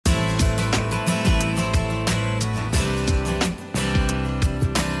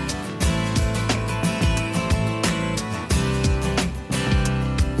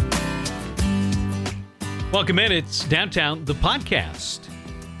Welcome in. It's Downtown, the podcast.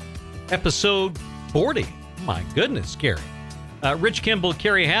 Episode 40. My goodness, Carrie. Rich Kimball,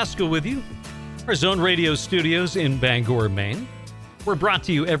 Carrie Haskell with you. Our Zone Radio studios in Bangor, Maine. We're brought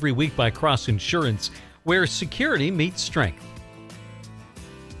to you every week by Cross Insurance, where security meets strength.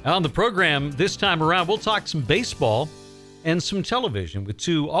 On the program this time around, we'll talk some baseball and some television with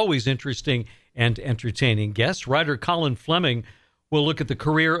two always interesting and entertaining guests. Writer Colin Fleming will look at the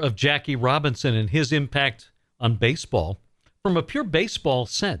career of Jackie Robinson and his impact on baseball from a pure baseball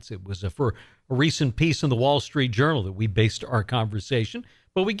sense. It was for a recent piece in the Wall Street Journal that we based our conversation.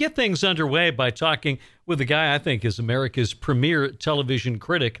 But we get things underway by talking with a guy I think is America's premier television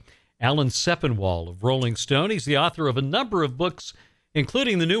critic, Alan Sepinwall of Rolling Stone. He's the author of a number of books,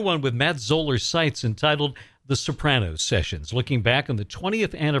 including the new one with Matt Zoller Seitz entitled The Sopranos Sessions, looking back on the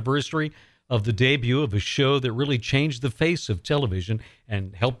 20th anniversary of the debut of a show that really changed the face of television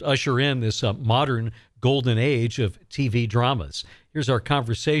and helped usher in this modern golden age of TV dramas. Here's our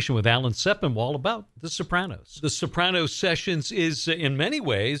conversation with Alan Sepinwall about The Sopranos. The Sopranos Sessions is, in many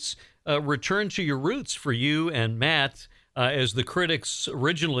ways, a return to your roots for you and Matt as the critics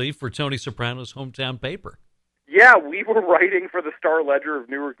originally for Tony Soprano's hometown paper. Yeah, we were writing for the Star Ledger of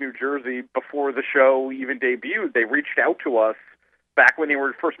Newark, New Jersey before the show even debuted. They reached out to us back when they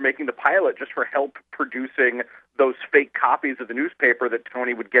were first making the pilot just for help producing those fake copies of the newspaper that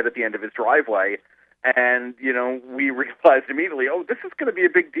Tony would get at the end of his driveway. And, you know, we realized immediately, oh, this is going to be a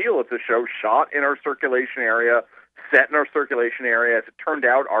big deal. It's a show shot in our circulation area, set in our circulation area. As it turned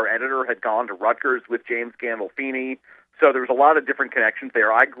out, our editor had gone to Rutgers with James Gandolfini. So there was a lot of different connections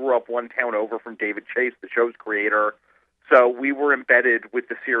there. I grew up one town over from David Chase, the show's creator. So we were embedded with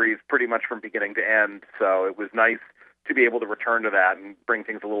the series pretty much from beginning to end. So it was nice to be able to return to that and bring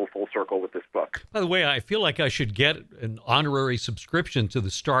things a little full circle with this book. By the way, I feel like I should get an honorary subscription to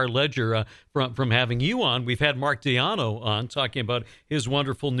the Star Ledger from having you on. We've had Mark Diano on talking about his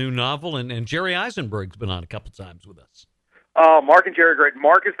wonderful new novel, and Jerry Eisenberg's been on a couple times with us. Mark and Jerry are great.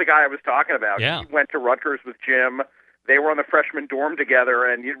 Mark is the guy I was talking about. Yeah. He went to Rutgers with Jim. They were on the freshman dorm together,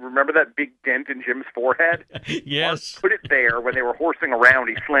 and you remember that big dent in Jim's forehead? Yes. Mark put it there when they were horsing around.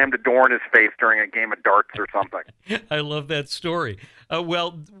 He slammed a door in his face during a game of darts or something. I love that story.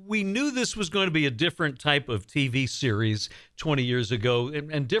 Well, we knew this was going to be a different type of TV series 20 years ago,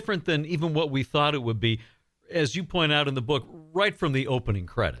 and different than even what we thought it would be, as you point out in the book, right from the opening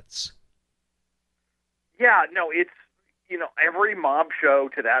credits. Yeah, no, it's, you know, every mob show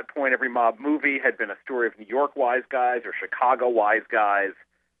to that point, every mob movie had been a story of New York wise guys or Chicago wise guys.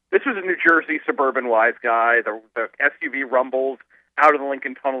 This was a New Jersey suburban wise guy. The SUV rumbles out of the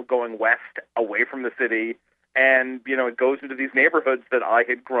Lincoln Tunnel going west, away from the city. And, you know, it goes into these neighborhoods that I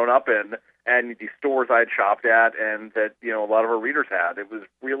had grown up in and these stores I had shopped at and that, you know, a lot of our readers had. It was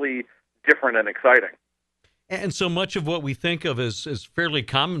really different and exciting. And so much of what we think of as fairly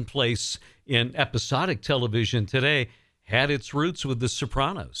commonplace in episodic television today had its roots with The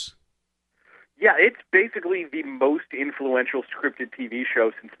Sopranos. Yeah, it's basically the most influential scripted TV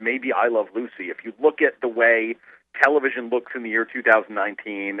show since maybe I Love Lucy. If you look at the way television looks in the year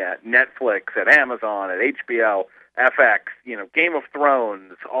 2019 at Netflix, at Amazon, at HBO, FX, you know, Game of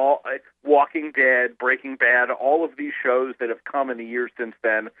Thrones, all Walking Dead, Breaking Bad, all of these shows that have come in the years since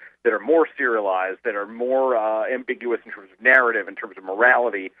then that are more serialized, that are more ambiguous in terms of narrative, in terms of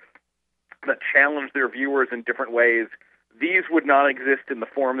morality, that challenge their viewers in different ways. These would not exist in the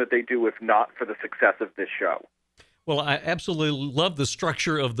form that they do if not for the success of this show. Well, I absolutely love the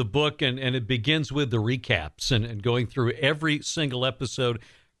structure of the book, and it begins with the recaps and going through every single episode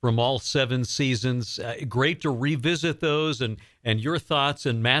from all 7 seasons. Great to revisit those and your thoughts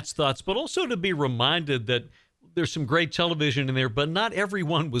and Matt's thoughts, but also to be reminded that there's some great television in there, but not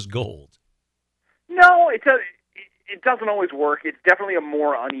everyone was gold. No, it doesn't always work. It's definitely a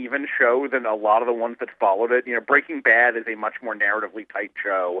more uneven show than a lot of the ones that followed it. You know, Breaking Bad is a much more narratively tight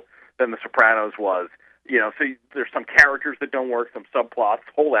show than The Sopranos was. You know, so there's some characters that don't work, some subplots,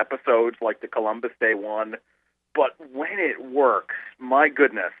 whole episodes like the Columbus Day one. But when it works, my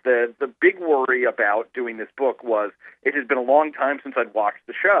goodness, the big worry about doing this book was it had been a long time since I'd watched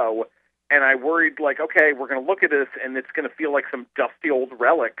the show, and I worried, like, okay, we're going to look at this, and it's going to feel like some dusty old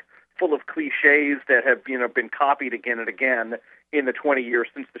relic full of cliches that have, you know, been copied again and again in the 20 years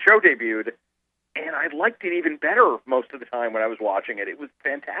since the show debuted. And I liked it even better most of the time when I was watching it. It was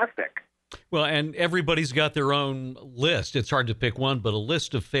fantastic. Well, and everybody's got their own list. It's hard to pick one, but a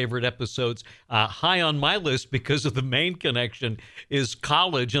list of favorite episodes. High on my list, because of the main connection, is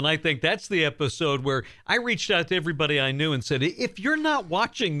College. And I think that's the episode where I reached out to everybody I knew and said, if you're not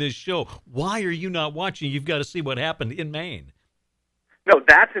watching this show, why are you not watching? You've got to see what happened in Maine. No,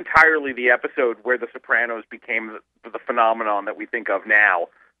 that's entirely the episode where The Sopranos became the phenomenon that we think of now.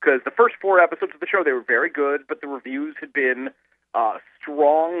 Because the first 4 episodes of the show, they were very good, but the reviews had been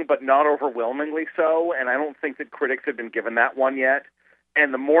strong, but not overwhelmingly so, and I don't think that critics had been given that one yet.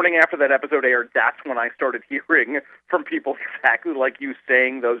 And the morning after that episode aired, that's when I started hearing from people exactly like you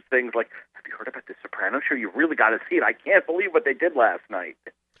saying those things like, have you heard about The Sopranos show? You really got to see it. I can't believe what they did last night.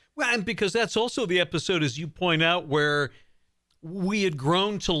 Well, and because that's also the episode, as you point out, where we had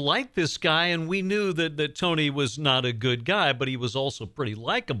grown to like this guy, and we knew that Tony was not a good guy, but he was also pretty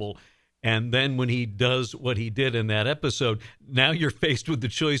likable. And then when he does what he did in that episode, now you're faced with the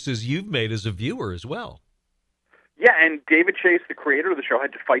choices you've made as a viewer as well. Yeah, and David Chase, the creator of the show,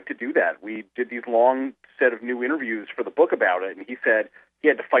 had to fight to do that. We did these long set of new interviews for the book about it, and he said he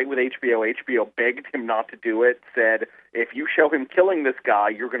had to fight with HBO. HBO begged him not to do it, said, if you show him killing this guy,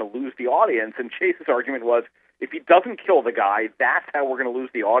 you're going to lose the audience. And Chase's argument was, if he doesn't kill the guy, that's how we're going to lose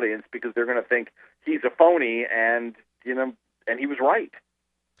the audience, because they're going to think he's a phony, and he was right.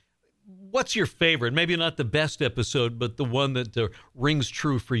 What's your favorite? Maybe not the best episode, but the one that rings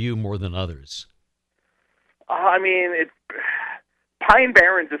true for you more than others. Pine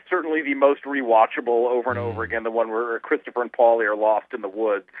Barrens is certainly the most rewatchable over and over again, the one where Christopher and Paulie are lost in the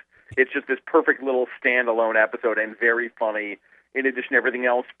woods. It's just this perfect little standalone episode and very funny in addition to everything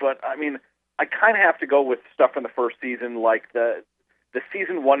else. But, I kind of have to go with stuff from the first season, like the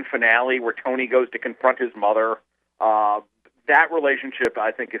season 1 finale where Tony goes to confront his mother. That relationship,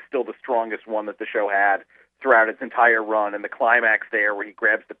 I think, is still the strongest one that the show had throughout its entire run. And the climax there where he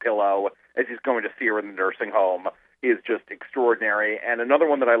grabs the pillow as he's going to see her in the nursing home is just extraordinary. And another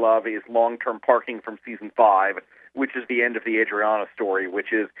one that I love is Long-Term Parking from season 5, which is the end of the Adriana story,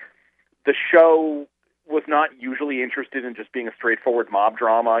 which is the show was not usually interested in just being a straightforward mob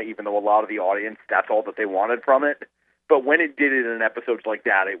drama, even though a lot of the audience, that's all that they wanted from it. But when it did it in episodes like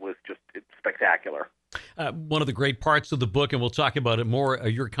that, it's spectacular. One of the great parts of the book, and we'll talk about it more, are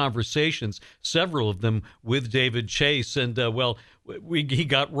your conversations, several of them with David Chase. And, he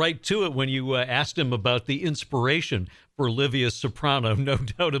got right to it when you asked him about the inspiration for Livia Soprano. No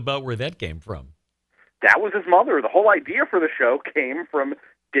doubt about where that came from. That was his mother. The whole idea for the show came from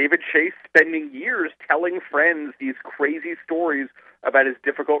David Chase spending years telling friends these crazy stories about his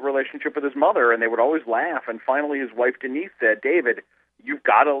difficult relationship with his mother, and they would always laugh. And finally his wife Denise said, David, you've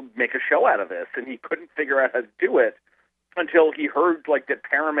got to make a show out of this. And he couldn't figure out how to do it until he heard that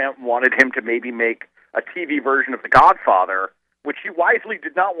Paramount wanted him to maybe make a TV version of The Godfather, which he wisely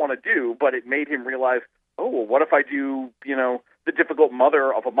did not want to do, but it made him realize, oh, well, what if I do, the difficult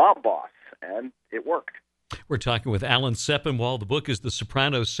mother of a mob boss? And it worked. We're talking with Alan Sepinwall. The book is The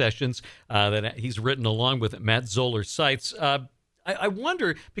Sopranos Sessions that he's written along with Matt Zoller Seitz. I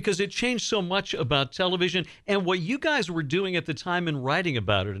wonder, because it changed so much about television and what you guys were doing at the time in writing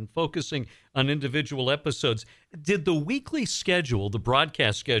about it and focusing on individual episodes, did the weekly schedule, the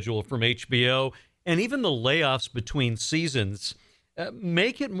broadcast schedule from HBO, and even the layoffs between seasons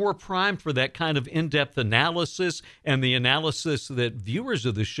make it more prime for that kind of in-depth analysis and the analysis that viewers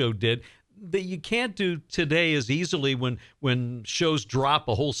of the show did that you can't do today as easily when shows drop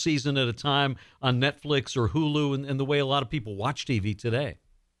a whole season at a time on Netflix or Hulu and the way a lot of people watch TV today?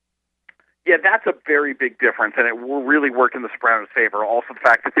 Yeah, that's a very big difference, and it will really work in The Sopranos' favor. Also, the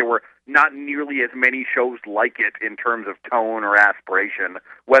fact that there were not nearly as many shows like it in terms of tone or aspiration,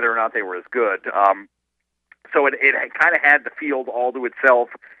 whether or not they were as good. So it kind of had the field all to itself,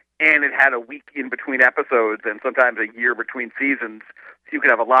 and it had a week in between episodes and sometimes a year between seasons. So you could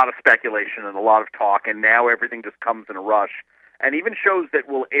have a lot of speculation and a lot of talk, and now everything just comes in a rush. And even shows that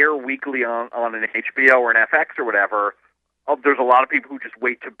will air weekly on an HBO or an FX or whatever, there's a lot of people who just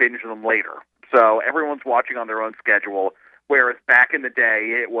wait to binge them later. So everyone's watching on their own schedule, whereas back in the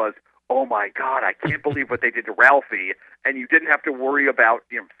day it was, oh my God, I can't believe what they did to Ralphie, and you didn't have to worry about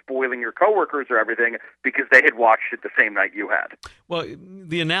spoiling your coworkers or everything because they had watched it the same night you had. Well,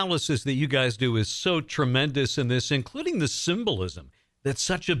 the analysis that you guys do is so tremendous in this, including the symbolism. That's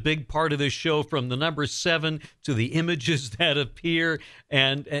such a big part of this show, from the number 7 to the images that appear.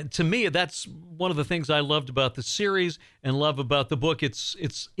 And to me, that's one of the things I loved about the series and love about the book.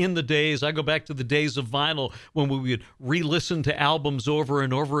 It's in the days, I go back to the days of vinyl when we would re-listen to albums over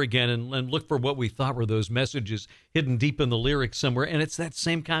and over again and look for what we thought were those messages hidden deep in the lyrics somewhere. And it's that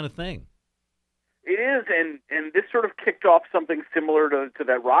same kind of thing. It is, and this sort of kicked off something similar to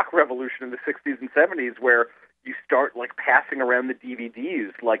that rock revolution in the 60s and 70s where you start passing around the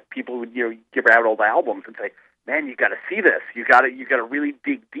DVDs, people would give out old albums and say, "Man, you got to see this. You got to really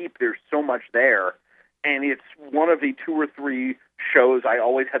dig deep. There's so much there." and it's one of the 2 or 3 shows I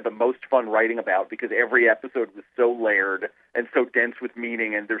always had the most fun writing about because every episode was so layered and so dense with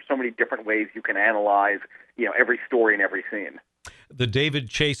meaning, and there's so many different ways you can analyze, every story and every scene. The David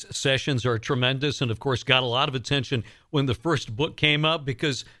Chase sessions are tremendous and, of course, got a lot of attention when the first book came out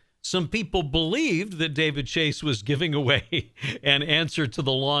because some people believed that David Chase was giving away an answer to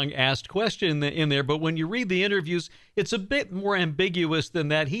the long-asked question in there. But when you read the interviews, it's a bit more ambiguous than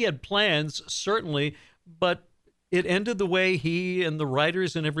that. He had plans, certainly, but it ended the way he and the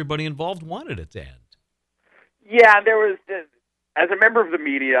writers and everybody involved wanted it to end. Yeah, there was, as a member of the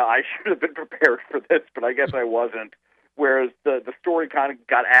media, I should have been prepared for this, but I guess I wasn't. Whereas the story kind of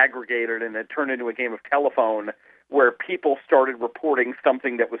got aggregated and it turned into a game of telephone where people started reporting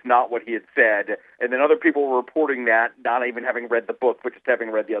something that was not what he had said, and then other people were reporting that, not even having read the book, but just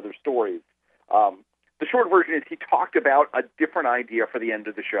having read the other stories. The short version is he talked about a different idea for the end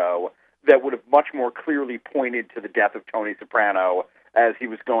of the show that would have much more clearly pointed to the death of Tony Soprano as he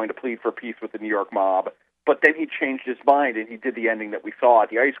was going to plead for peace with the New York mob. But then he changed his mind and he did the ending that we saw at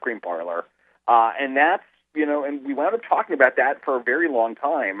the ice cream parlor. And that's, and we wound up talking about that for a very long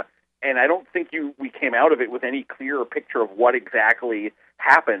time. And I don't think we came out of it with any clearer picture of what exactly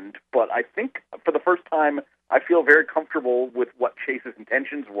happened. But I think for the first time, I feel very comfortable with what Chase's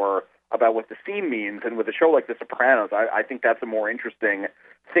intentions were about what the scene means. And with a show like The Sopranos, I think that's a more interesting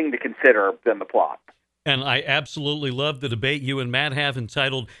thing to consider than the plot. And I absolutely love the debate you and Matt have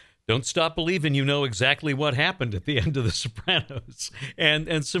entitled Don't Stop Believing You Know Exactly What Happened at the End of The Sopranos.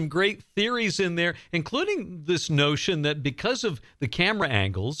 And some great theories in there, including this notion that because of the camera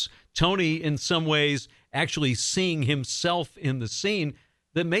angles, Tony in some ways actually seeing himself in the scene,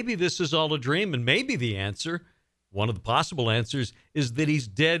 that maybe this is all a dream, and maybe the answer, one of the possible answers, is that he's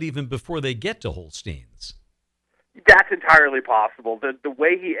dead even before they get to Holstein's. That's entirely possible. The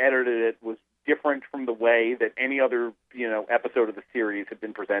way he edited it was different from the way that any other, episode of the series had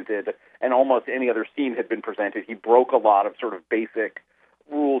been presented, and almost any other scene had been presented. He broke a lot of sort of basic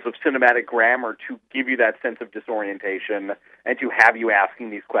rules of cinematic grammar to give you that sense of disorientation and to have you asking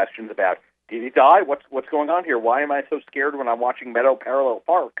these questions about, did he die? What's going on here? Why am I so scared when I'm watching Meadow Parallel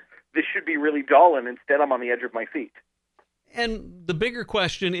Park? This should be really dull, and instead I'm on the edge of my seat. And the bigger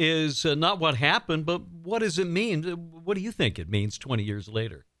question is not what happened, but what does it mean? What do you think it means 20 years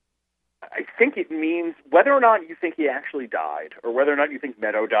later? I think it means whether or not you think he actually died, or whether or not you think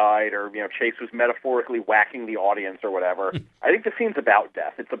Meadow died, or Chase was metaphorically whacking the audience or whatever. I think the scene's about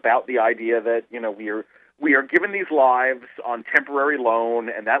death. It's about the idea that we are given these lives on temporary loan,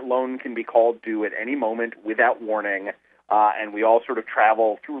 and that loan can be called due at any moment without warning. And we all sort of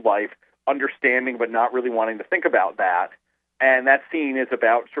travel through life understanding but not really wanting to think about that. And that scene is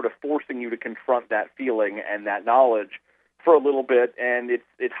about sort of forcing you to confront that feeling and that knowledge for a little bit, and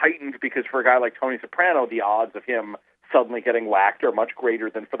it's heightened because for a guy like Tony Soprano, the odds of him suddenly getting whacked are much greater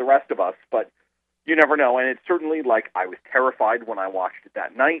than for the rest of us. But you never know, and it's certainly I was terrified when I watched it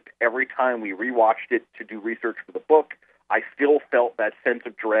that night. Every time we rewatched it to do research for the book, I still felt that sense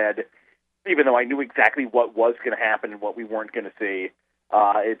of dread, even though I knew exactly what was going to happen and what we weren't going to see.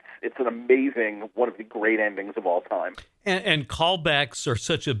 It's an amazing, one of the great endings of all time. And callbacks are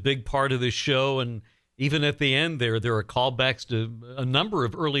such a big part of this show, and even at the end there are callbacks to a number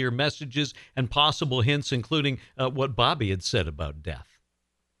of earlier messages and possible hints, including what Bobby had said about death.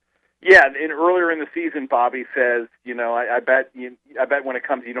 Yeah, and earlier in the season, Bobby says, I bet when it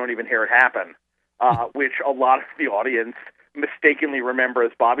comes, you don't even hear it happen, which a lot of the audience mistakenly remember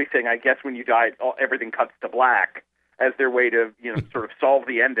as Bobby saying, I guess when you die, everything cuts to black, as their way to, sort of solve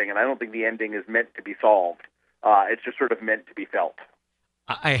the ending. And I don't think the ending is meant to be solved. It's just sort of meant to be felt.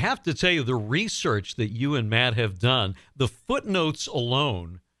 I have to tell you, the research that you and Matt have done, the footnotes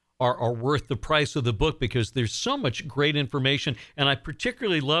alone are worth the price of the book because there's so much great information. And I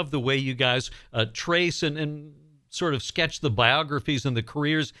particularly love the way you guys trace and sort of sketch the biographies and the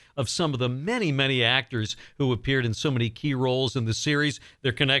careers of some of the many, many actors who appeared in so many key roles in the series,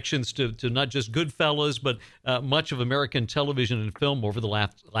 their connections to not just Goodfellas, but much of American television and film over the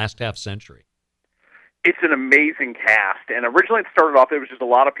last half century. It's an amazing cast, and originally it started off, it was just a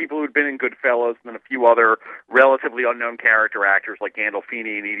lot of people who'd been in Goodfellas and then a few other relatively unknown character actors like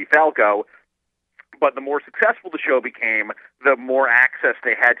Gandolfini and Edie Falco. But the more successful the show became, the more access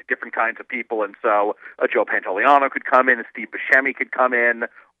they had to different kinds of people, and so Joe Pantoliano could come in, and Steve Buscemi could come in,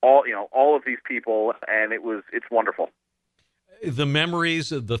 all of these people, and it's wonderful. The memories,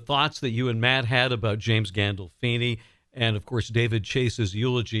 the thoughts that you and Matt had about James Gandolfini, and of course David Chase's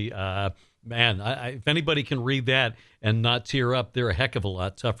eulogy, man, if anybody can read that and not tear up, they're a heck of a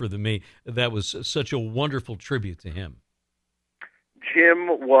lot tougher than me. That was such a wonderful tribute to him. Jim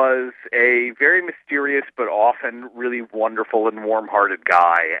was a very mysterious but often really wonderful and warm-hearted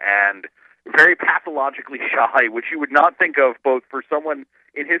guy, and very pathologically shy, which you would not think of both for someone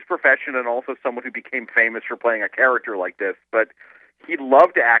in his profession and also someone who became famous for playing a character like this. But he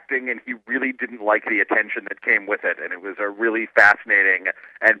loved acting, and he really didn't like the attention that came with it, and it was a really fascinating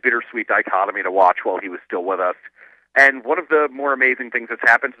and bittersweet dichotomy to watch while he was still with us. And one of the more amazing things that's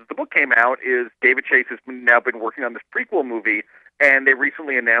happened since the book came out is David Chase has now been working on this prequel movie, and they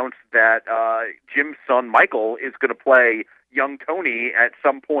recently announced that Jim's son, Michael, is going to play young Tony at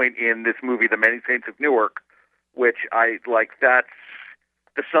some point in this movie, The Many Saints of Newark, which I like. That's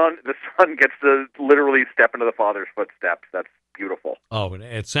the son gets to literally step into the father's footsteps. That's beautiful. Oh,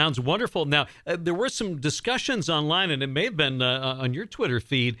 it sounds wonderful. Now, there were some discussions online, and it may have been on your Twitter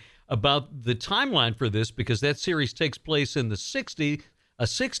feed, about the timeline for this, because that series takes place in the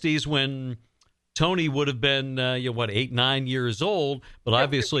 60s when Tony would have been, 8, 9 years old, but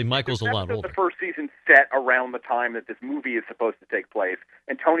obviously Michael's a lot older. The first season set around the time that this movie is supposed to take place,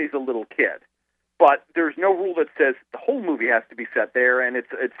 and Tony's a little kid. But there's no rule that says the whole movie has to be set there, and it's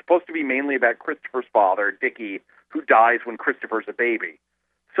supposed to be mainly about Christopher's father, Dickie, who dies when Christopher's a baby.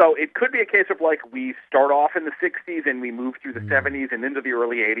 So it could be a case of, like, we start off in the 60s and we move through the 70s and into the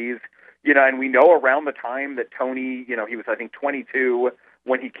early 80s, and we know around the time that Tony, he was, I think, 22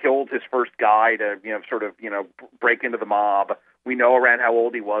 when he killed his first guy to, break into the mob. We know around how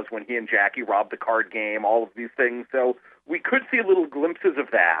old he was when he and Jackie robbed the card game, all of these things. So we could see little glimpses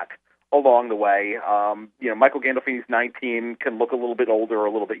of that along the way. Michael Gandolfini's 19, can look a little bit older or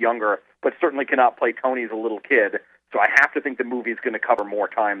a little bit younger, but certainly cannot play Tony as a little kid. So I have to think the movie is going to cover more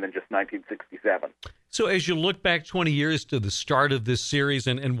time than just 1967. So as you look back 20 years to the start of this series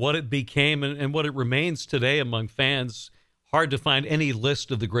and what it became and what it remains today among fans, hard to find any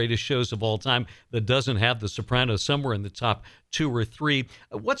list of the greatest shows of all time that doesn't have The Sopranos somewhere in the top 2 or 3.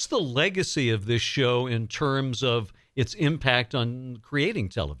 What's the legacy of this show in terms of its impact on creating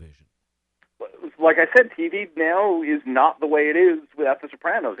television? Like I said, TV now is not the way it is without The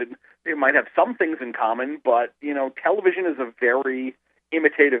Sopranos. It might have some things in common, but, television is a very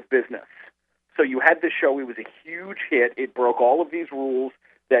imitative business. So you had this show, it was a huge hit. It broke all of these rules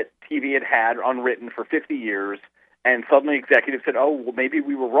that TV had unwritten for 50 years, and suddenly executives said, oh, well, maybe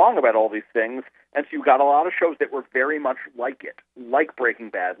we were wrong about all these things. And so you got a lot of shows that were very much like it, like Breaking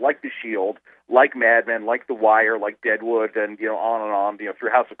Bad, like The Shield, like Mad Men, like The Wire, like Deadwood, and, on and on,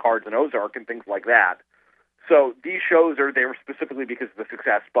 through House of Cards and Ozark and things like that. So these shows are there specifically because of the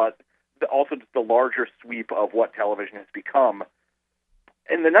success, but also just the larger sweep of what television has become.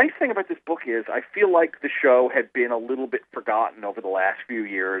 And the nice thing about this book is I feel like the show had been a little bit forgotten over the last few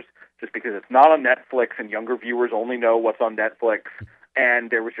years just because it's not on Netflix and younger viewers only know what's on Netflix. And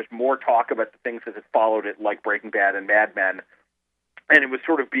there was just more talk about the things that had followed it, like Breaking Bad and Mad Men. And it was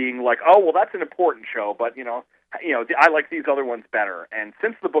sort of being like, oh, well, that's an important show, but, I like these other ones better. And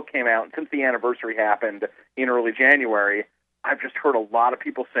since the book came out and since the anniversary happened in early January, I've just heard a lot of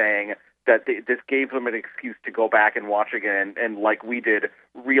people saying that this gave them an excuse to go back and watch again and, like we did,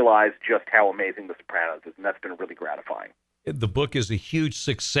 realize just how amazing The Sopranos is, and that's been really gratifying. The book is a huge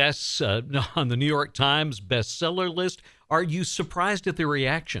success on the New York Times bestseller list. Are you surprised at the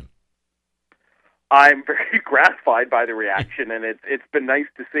reaction? I'm very gratified by the reaction, and it's been nice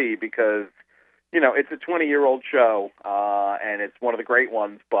to see because, it's a 20-year-old show, and it's one of the great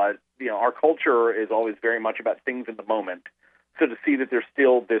ones, but, our culture is always very much about things in the moment. So to see that there's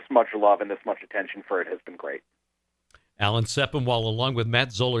still this much love and this much attention for it has been great. Alan Sepinwall, along with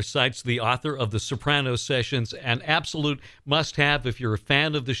Matt Zoller Seitz, the author of The Sopranos Sessions, an absolute must-have if you're a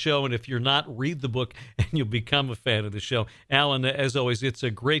fan of the show, and if you're not, read the book and you'll become a fan of the show. Alan, as always, it's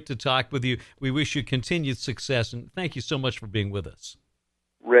great to talk with you. We wish you continued success, and thank you so much for being with us.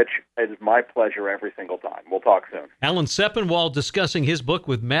 Rich, it is my pleasure every single time. We'll talk soon. Alan Sepinwall discussing his book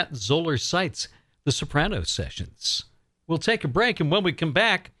with Matt Zoller Seitz, The Sopranos Sessions. We'll take a break, and when we come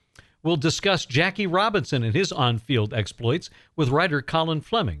back, we'll discuss Jackie Robinson and his on-field exploits with writer Colin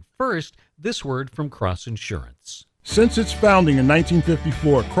Fleming. First, this word from Cross Insurance. Since its founding in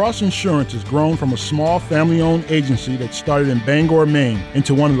 1954, Cross Insurance has grown from a small family-owned agency that started in Bangor, Maine,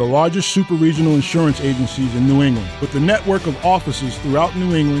 into one of the largest super-regional insurance agencies in New England. With a network of offices throughout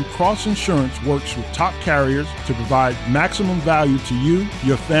New England, Cross Insurance works with top carriers to provide maximum value to you,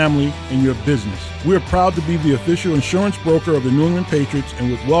 your family, and your business. We are proud to be the official insurance broker of the New England Patriots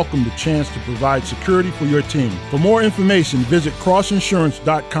and would welcome the chance to provide security for your team. For more information, visit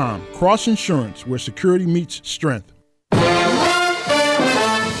crossinsurance.com. Cross Insurance, where security meets strength.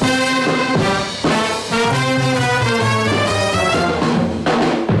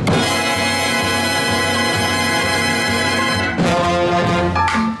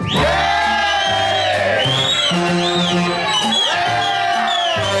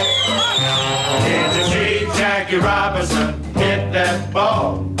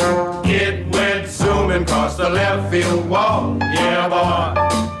 field wall. Yeah,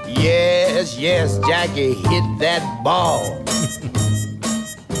 boy. Yes, yes, Jackie hit that ball.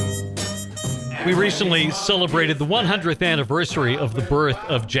 We recently celebrated the 100th anniversary of the birth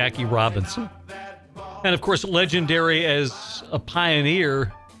of Jackie Robinson. And of course, legendary as a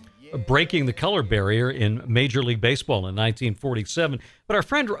pioneer breaking the color barrier in Major League Baseball in 1947. But our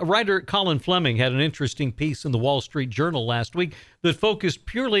friend writer Colin Fleming had an interesting piece in the Wall Street Journal last week that focused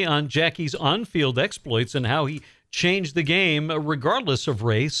purely on Jackie's on-field exploits and how he changed the game regardless of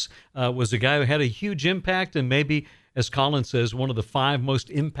race, was a guy who had a huge impact and maybe, as Colin says, one of the 5 most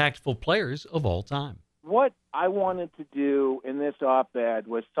impactful players of all time. What I wanted to do in this op-ed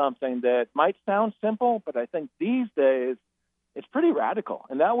was something that might sound simple, but I think these days it's pretty radical,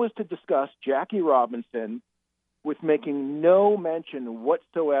 and that was to discuss Jackie Robinson with making no mention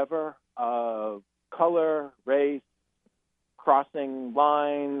whatsoever of color, race, crossing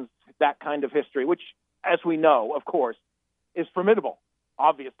lines, that kind of history, which, as we know, of course, is formidable,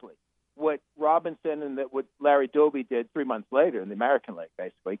 obviously. What Robinson and what Larry Doby did 3 months later in the American League,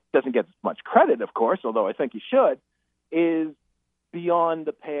 basically, doesn't get as much credit, of course, although I think he should, is beyond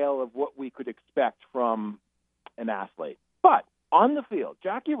the pale of what we could expect from an athlete. But on the field,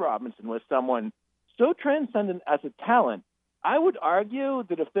 Jackie Robinson was someone so transcendent as a talent, I would argue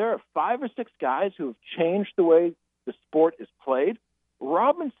that if there are 5 or 6 guys who have changed the way the sport is played,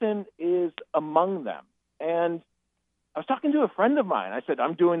 Robinson is among them. And I was talking to a friend of mine. I said,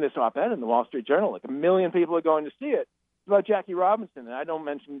 I'm doing this op-ed in the Wall Street Journal. Like 1 million people are going to see it. It's about Jackie Robinson, and I don't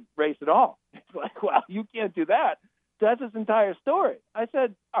mention race at all. It's like, well, you can't do that. That's his entire story. I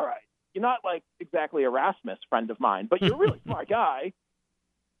said, all right. You're not like exactly Erasmus, friend of mine, but you're a really smart guy,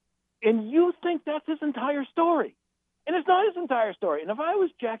 and you think that's his entire story. And it's not his entire story. And if I was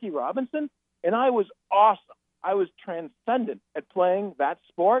Jackie Robinson and I was awesome, I was transcendent at playing that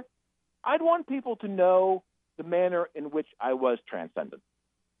sport, I'd want people to know the manner in which I was transcendent.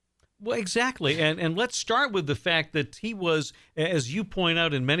 Well, exactly. And let's start with the fact that he was, as you point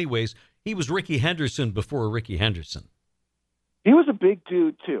out in many ways, he was Rickey Henderson before Rickey Henderson. He was a big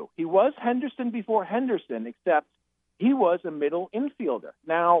dude, too. He was Henderson before Henderson, except he was a middle infielder.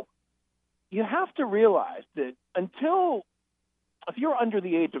 Now, you have to realize that if you're under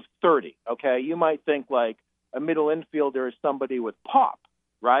the age of 30, okay, you might think like a middle infielder is somebody with pop,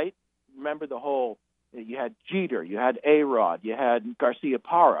 right? Remember you had Jeter, you had A-Rod, you had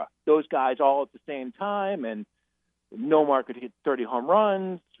Garcia-Parra, those guys all at the same time, and Nomar could hit 30 home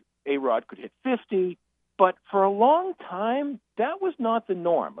runs, A-Rod could hit 50. But for a long time, that was not the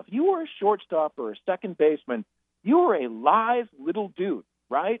norm. If you were a shortstop or a second baseman, you were a live little dude,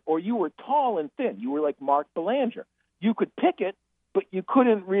 right? Or you were tall and thin. You were like Mark Belanger. You could pick it, but you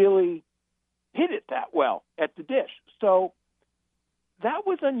couldn't really hit it that well at the dish. So that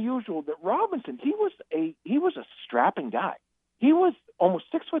was unusual. That Robinson, he was a strapping guy. He was almost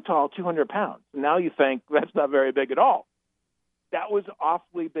 6 foot tall, 200 pounds. Now you think that's not very big at all. That was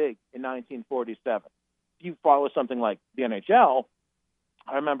awfully big in 1947. You follow something like the NHL,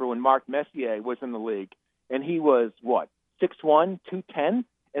 I remember when Mark Messier was in the league, and he was, 6'1", 210?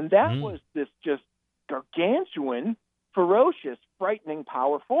 And that was this just gargantuan, ferocious, frightening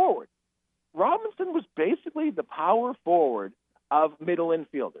power forward. Robinson was basically the power forward of middle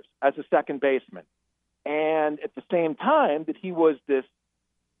infielders as a second baseman. And at the same time that he was this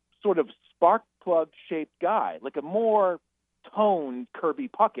sort of spark plug-shaped guy, like a more toned Kirby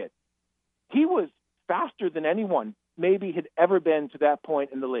Puckett. He was faster than anyone maybe had ever been to that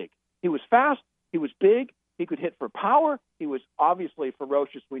point in the league. He was fast, he was big, he could hit for power, he was obviously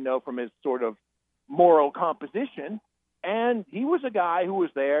ferocious, we know from his sort of moral composition, and he was a guy who was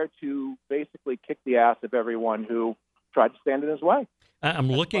there to basically kick the ass of everyone who tried to stand in his way.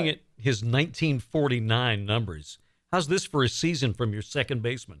 I'm looking at his 1949 numbers. How's this for a season from your second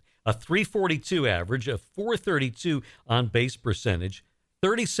baseman? A .342 average, a .432 on base percentage,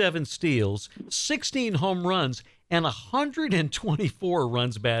 37 steals, 16 home runs, and 124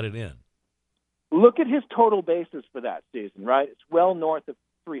 runs batted in. Look at his total bases for that season, right? It's well north of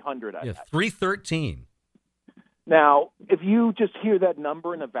 300. Yeah, 313. Now, if you just hear that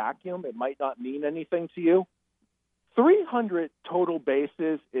number in a vacuum, it might not mean anything to you. 300 total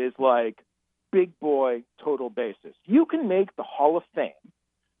bases is like big boy total bases. You can make the Hall of Fame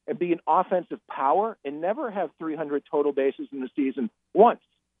and be an offensive power and never have 300 total bases in the season once.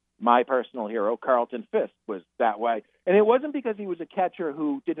 My personal hero, Carlton Fisk, was that way. And it wasn't because he was a catcher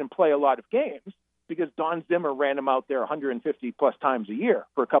who didn't play a lot of games, because Don Zimmer ran him out there 150-plus times a year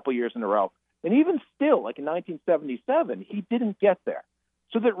for a couple years in a row. And even still, like in 1977, he didn't get there.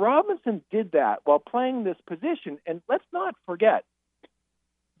 So that Robinson did that while playing this position. And let's not forget,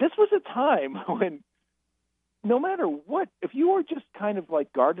 this was a time when no matter what, if you were just kind of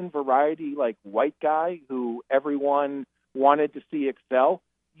like garden variety, like white guy who everyone wanted to see excel,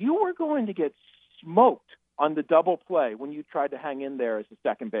 you were going to get smoked on the double play when you tried to hang in there as a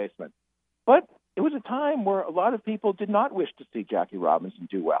second baseman. But it was a time where a lot of people did not wish to see Jackie Robinson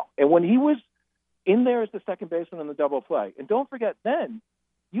do well. And when he was in there as the second baseman on the double play, and don't forget then,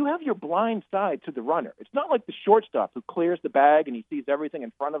 you have your blind side to the runner. It's not like the shortstop who clears the bag and he sees everything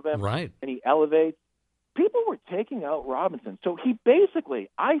in front of him, right, and he elevates. People were taking out Robinson. So he basically,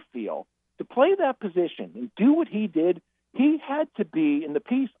 I feel, to play that position and do what he did, he had to be, in the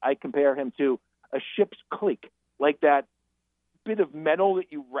piece I compare him to, a ship's cleek, like that bit of metal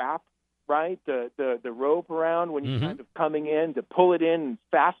that you wrap, right, the rope around when you're kind of coming in to pull it in and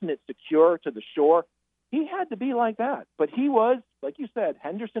fasten it secure to the shore. He had to be like that. But he was, like you said,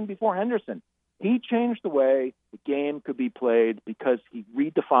 Henderson before Henderson. He changed the way the game could be played because he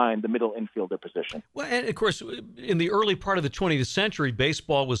redefined the middle infielder position. Well, and of course, in the early part of the 20th century,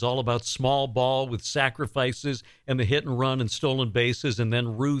 baseball was all about small ball with sacrifices and the hit and run and stolen bases. And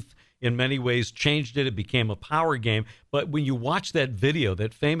then Ruth, in many ways, changed it. It became a power game. But when you watch that video,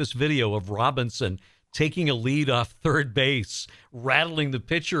 that famous video of Robinson taking a lead off third base, rattling the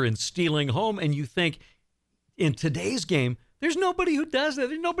pitcher and stealing home, and you think, in today's game, there's nobody who does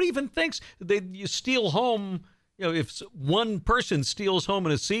that. Nobody even thinks you steal home. You know, if one person steals home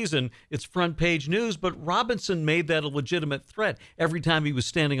in a season, it's front page news. But Robinson made that a legitimate threat every time he was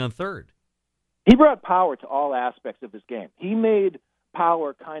standing on third. He brought power to all aspects of his game. He made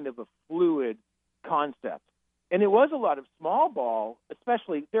power kind of a fluid concept. And it was a lot of small ball,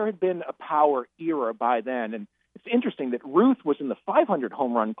 especially. There had been a power era by then. And it's interesting that Ruth was in the 500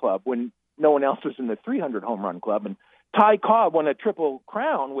 home run club when no one else was in the 300 home run club. And Ty Cobb won a triple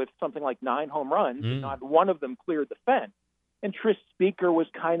crown with something like 9 home runs, and not one of them cleared the fence. And Tris Speaker was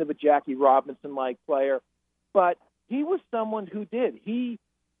kind of a Jackie Robinson-like player, but he was someone who did. He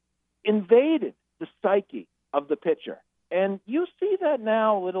invaded the psyche of the pitcher. And you see that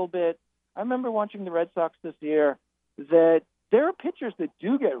now a little bit. I remember watching the Red Sox this year that there are pitchers that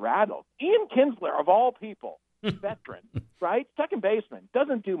do get rattled. Ian Kinsler, of all people, veteran, right? Second baseman,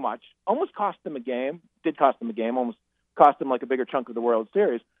 doesn't do much, almost cost them a game, almost cost him like a bigger chunk of the World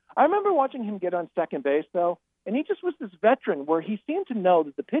Series. I remember watching him get on second base, though, and he just was this veteran where he seemed to know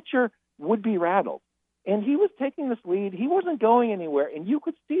that the pitcher would be rattled. And he was taking this lead. He wasn't going anywhere, and you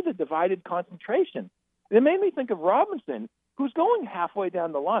could see the divided concentration. It made me think of Robinson, who's going halfway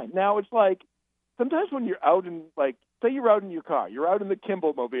down the line. Now, it's like sometimes when you're out in, like, say you're out in your car, you're out in the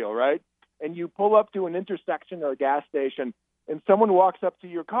Kimball Mobile, right? And you pull up to an intersection or a gas station, and someone walks up to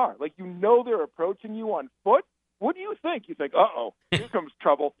your car. Like, you know they're approaching you on foot. What do you think? You think, uh-oh, here comes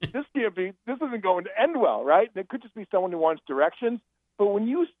trouble. This isn't going to end well, right? It could just be someone who wants directions. But when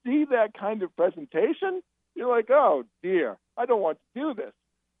you see that kind of presentation, you're like, oh, dear, I don't want to do this.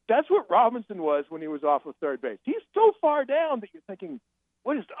 That's what Robinson was when he was off of third base. He's so far down that you're thinking,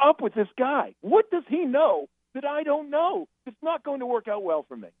 what is up with this guy? What does he know that I don't know? It's not going to work out well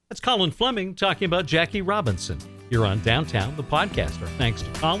for me. That's Colin Fleming talking about Jackie Robinson here on Downtown, the podcaster. Thanks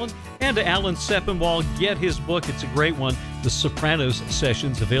to Colin and to Alan Sepinwall. Get his book. It's a great one. The Sopranos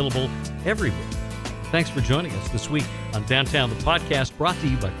Sessions, available everywhere. Thanks for joining us this week on Downtown, the podcast, brought to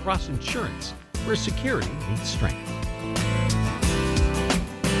you by Cross Insurance, where security meets strength.